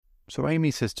So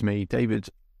Amy says to me, David,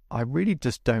 I really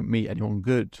just don't meet anyone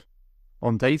good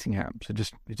on dating apps.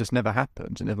 It just never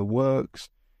happens. It never works.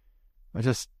 I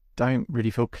just don't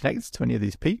really feel connected to any of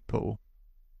these people.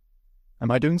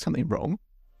 Am I doing something wrong?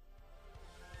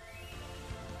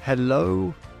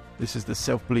 Hello, this is the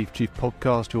Self-Belief Chief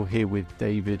podcast. You're here with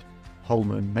David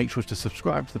Holman. Make sure to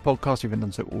subscribe to the podcast if you haven't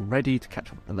done so already to catch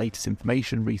up with the latest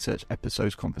information, research,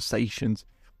 episodes, conversations.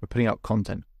 We're putting out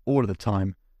content all of the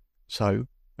time. So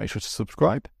make sure to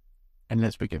subscribe and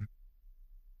let's begin.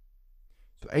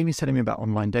 So Amy's telling me about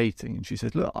online dating and she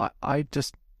says, look, I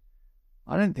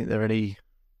don't think there are any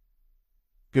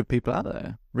good people out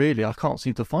there. Really, I can't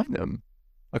seem to find them.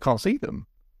 I can't see them.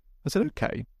 I said,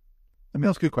 okay, let me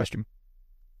ask you a question.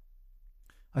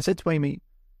 I said to Amy,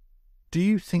 do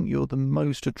you think you're the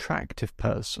most attractive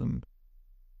person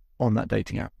on that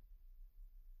dating app?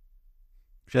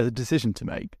 She has a decision to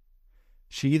make.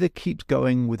 She either keeps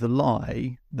going with a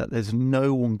lie that there's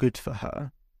no one good for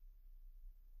her,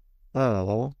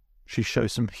 or she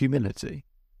shows some humility.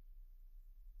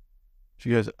 She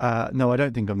goes, no, I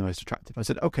don't think I'm the most attractive. I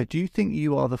said, okay, do you think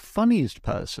you are the funniest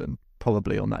person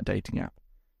probably on that dating app?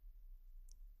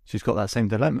 She's got that same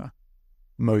dilemma.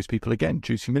 Most people, again,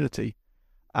 choose humility.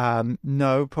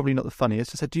 No, probably not the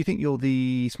funniest. I said, do you think you're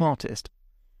the smartest?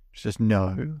 She says,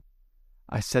 no.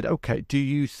 I said, okay, do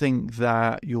you think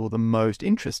that you're the most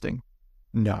interesting?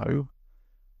 No.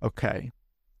 Okay.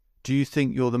 Do you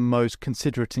think you're the most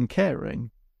considerate and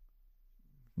caring?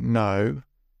 No.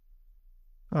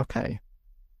 Okay.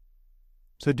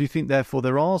 So do you think, therefore,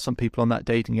 there are some people on that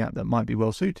dating app that might be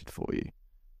well suited for you?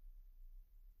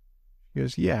 She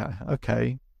goes, yeah,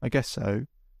 okay, I guess so.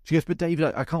 She goes, but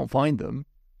David, I can't find them.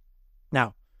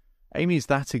 Now, Amy's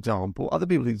that example. Other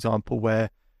people's example where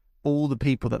all the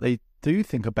people that they do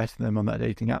think are better than them on that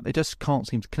dating app, they just can't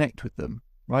seem to connect with them,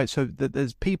 right? So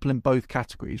there's people in both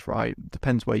categories, right?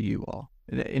 Depends where you are.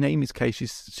 In Amy's case,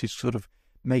 she's sort of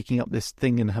making up this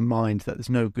thing in her mind that there's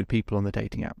no good people on the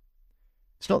dating app.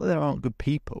 It's not that there aren't good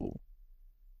people.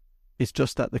 It's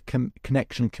just that the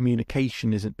connection,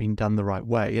 communication isn't being done the right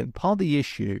way. And part of the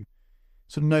issue,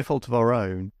 sort of no fault of our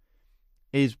own,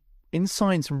 is in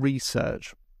science and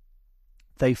research,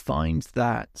 they find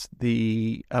that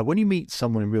when you meet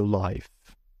someone in real life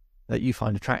that you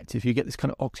find attractive, you get this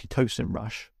kind of oxytocin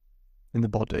rush in the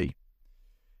body.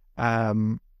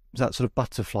 That sort of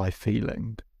butterfly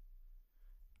feeling.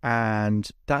 And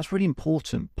that's really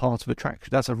important part of attraction.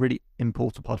 That's a really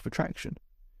important part of attraction.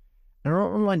 And on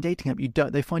an online dating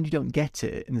app, they find you don't get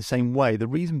it in the same way. The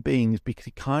reason being is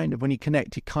because when you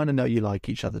connect, you kind of know you like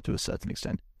each other to a certain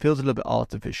extent. It feels a little bit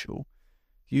artificial.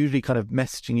 Usually kind of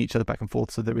messaging each other back and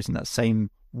forth so there isn't that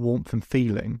same warmth and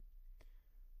feeling.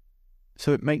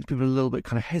 So it makes people a little bit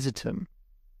kind of hesitant.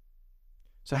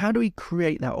 So how do we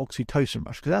create that oxytocin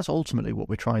rush? Because that's ultimately what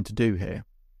we're trying to do here.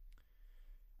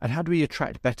 And how do we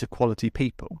attract better quality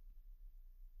people?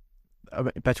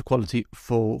 Better quality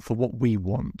for what we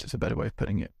want is a better way of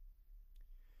putting it.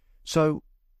 So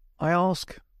I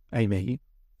ask Amy,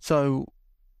 so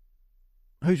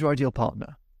who's your ideal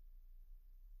partner?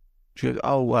 She goes,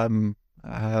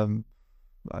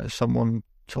 someone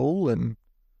tall and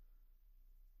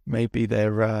maybe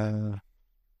they're, I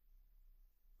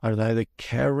don't know, they're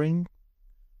caring.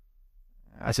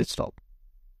 I said, stop.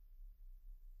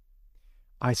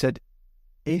 I said,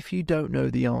 if you don't know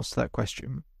the answer to that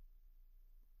question,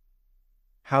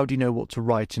 how do you know what to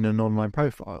write in an online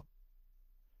profile?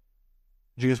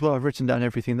 She goes, well, I've written down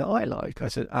everything that I like. I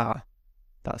said,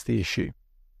 that's the issue.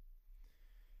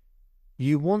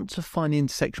 You want to find the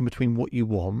intersection between what you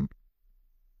want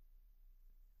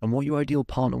and what your ideal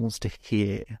partner wants to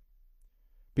hear.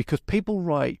 Because people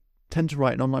tend to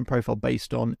write an online profile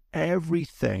based on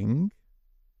everything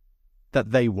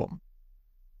that they want.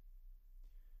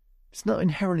 It's not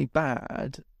inherently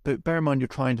bad, but bear in mind you're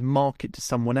trying to market to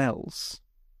someone else.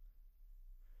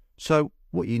 So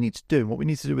what you need to do, and what we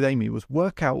need to do with Amy, was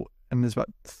work out, and there's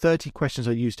about 30 questions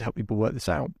I use to help people work this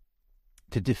out,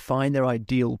 to define their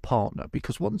ideal partner.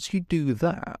 Because once you do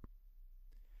that,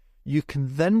 you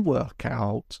can then work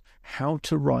out how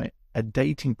to write a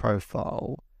dating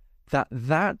profile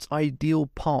that ideal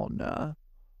partner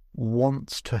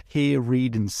wants to hear,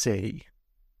 read, and see.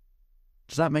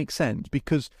 Does that make sense?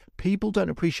 Because people don't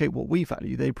appreciate what we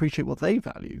value. They appreciate what they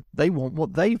value. They want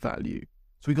what they value.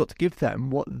 So we've got to give them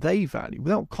what they value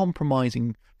without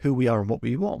compromising who we are and what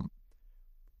we want.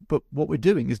 But what we're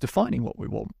doing is defining what we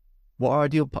want, who our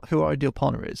ideal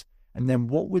partner is. And then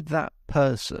what would that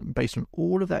person, based on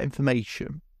all of that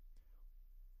information,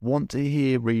 want to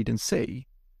hear, read, and see?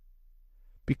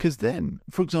 Because then,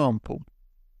 for example,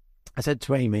 I said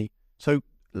to Amy, so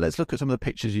let's look at some of the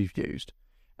pictures you've used.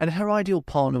 And her ideal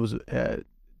partner was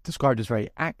described as very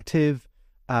active,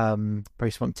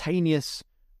 very spontaneous,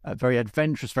 very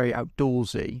adventurous, very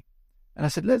outdoorsy. And I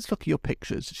said, let's look at your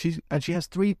pictures. She has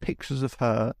 3 pictures of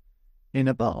her in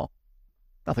a bar.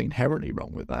 Nothing inherently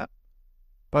wrong with that.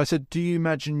 But I said, do you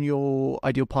imagine your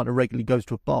ideal partner regularly goes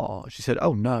to a bar? She said,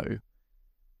 oh, no.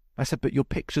 I said, but your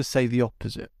pictures say the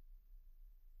opposite.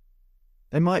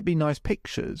 They might be nice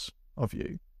pictures of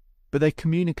you, but they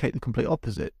communicate the complete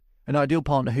opposite. An ideal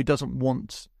partner who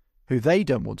they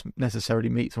don't want to necessarily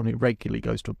meet someone who regularly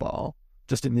goes to a bar,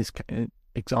 just in this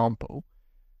example,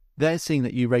 they're seeing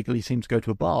that you regularly seem to go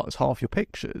to a bar as half your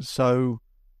pictures. So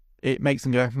it makes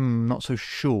them go, not so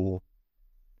sure,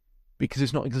 because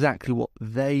it's not exactly what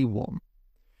they want.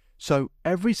 So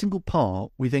every single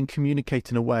part we then communicate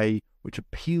in a way which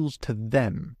appeals to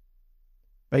them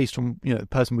based on, the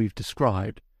person we've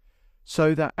described,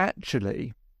 so that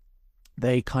actually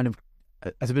they kind of,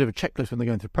 as a bit of a checklist when they're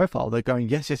going through profile, they're going,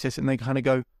 yes, and they kind of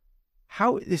go,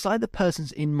 it's like the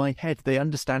person's in my head. They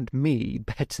understand me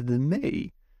better than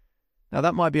me. Now,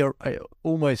 that might be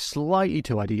almost slightly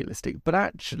too idealistic, but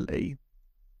actually,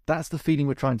 that's the feeling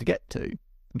we're trying to get to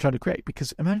and trying to create.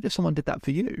 Because imagine if someone did that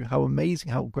for you, how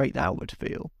amazing, how great that would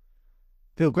feel.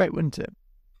 Feel great, wouldn't it?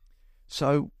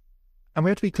 So, and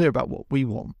we have to be clear about what we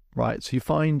want, right? So you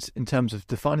find, in terms of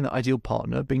defining the ideal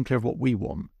partner, being clear of what we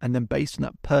want, and then based on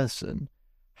that person,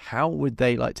 how would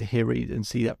they like to hear, read, and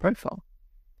see that profile?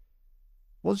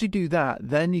 Once you do that,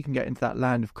 then you can get into that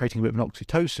land of creating a bit of an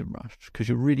oxytocin rush, because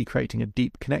you're really creating a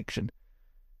deep connection.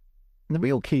 And the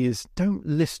real key is, don't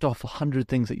list off 100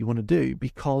 things that you want to do,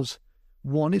 because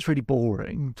 1, it's really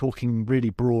boring, talking really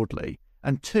broadly,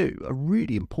 and 2, a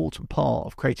really important part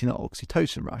of creating that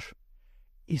oxytocin rush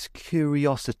is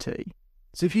curiosity.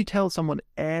 So if you tell someone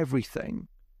everything,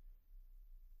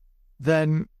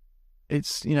 then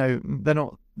it's, they're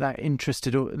not that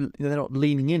interested, or they're not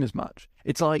leaning in as much.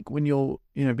 It's like when you're,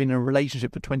 been in a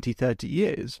relationship for 20, 30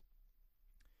 years,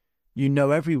 you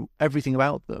know everything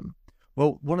about them.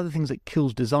 Well, one of the things that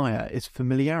kills desire is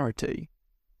familiarity,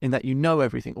 in that you know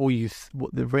everything, or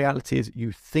what the reality is,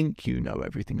 you think you know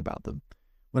everything about them.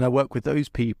 When I work with those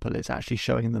people, it's actually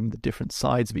showing them the different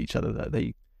sides of each other that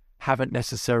they haven't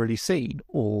necessarily seen,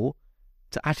 or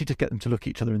to get them to look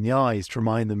each other in the eyes to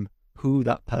remind them who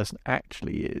that person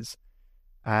actually is,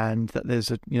 and that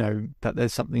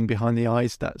there's something behind the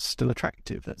eyes that's still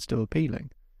attractive, that's still appealing.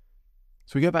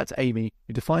 So we go back to Amy,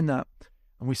 we define that,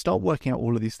 and we start working out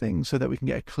all of these things so that we can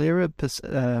get a clearer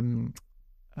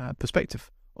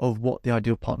perspective of what the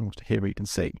ideal partner wants to hear, read, and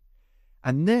see.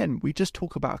 And then we just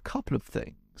talk about a couple of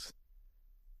things.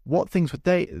 What things would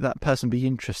that person be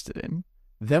interested in?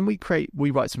 Then we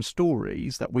write some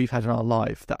stories that we've had in our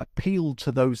life that appeal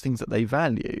to those things that they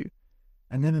value,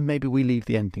 and then maybe we leave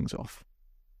the endings off.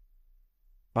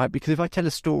 Right? Because if I tell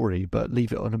a story but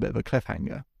leave it on a bit of a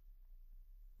cliffhanger,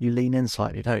 you lean in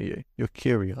slightly, don't you? You're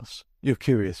curious,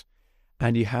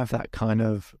 and you have that kind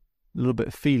of little bit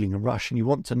of feeling, a rush, and you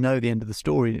want to know the end of the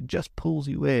story, and it just pulls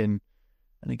you in,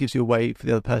 and it gives you a way for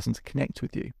the other person to connect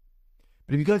with you.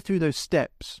 But if you go through those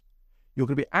steps, you're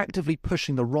going to be actively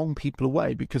pushing the wrong people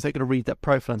away, because they're going to read that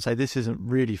profile and say, this isn't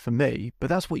really for me. But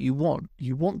that's what you want.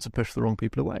 You want to push the wrong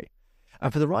people away.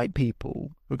 And for the right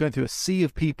people, who are going through a sea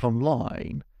of people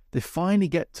online, they finally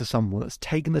get to someone that's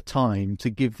taken the time to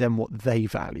give them what they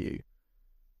value.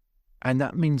 And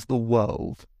that means the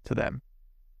world to them,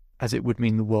 as it would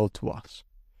mean the world to us.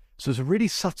 So it's a really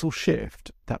subtle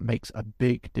shift that makes a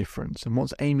big difference. And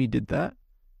once Amy did that,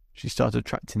 she started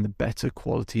attracting the better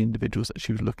quality individuals that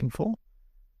she was looking for.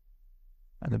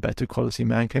 And the better quality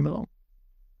man came along.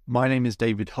 My name is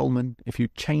David Holman. If you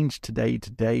change today,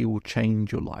 today will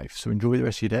change your life. So enjoy the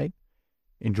rest of your day.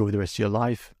 Enjoy the rest of your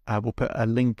life. We'll put a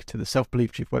link to the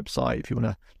Self-Belief Chief website if you want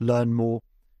to learn more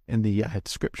in the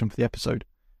description for the episode.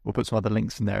 We'll put some other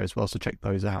links in there as well, so check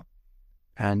those out.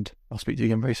 And I'll speak to you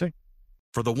again very soon.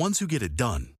 For the ones who get it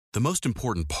done, the most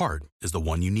important part is the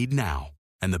one you need now.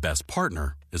 And the best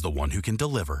partner is the one who can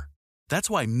deliver. That's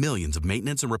why millions of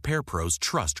maintenance and repair pros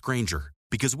trust Grainger,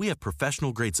 because we have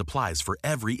professional-grade supplies for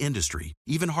every industry,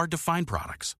 even hard-to-find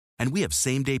products. And we have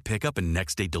same-day pickup and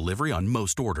next-day delivery on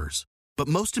most orders. But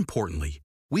most importantly,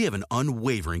 we have an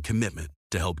unwavering commitment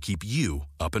to help keep you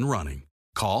up and running.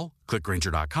 Call, click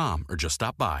Grainger.com, or just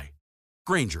stop by.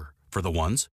 Grainger, for the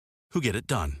ones who get it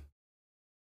done.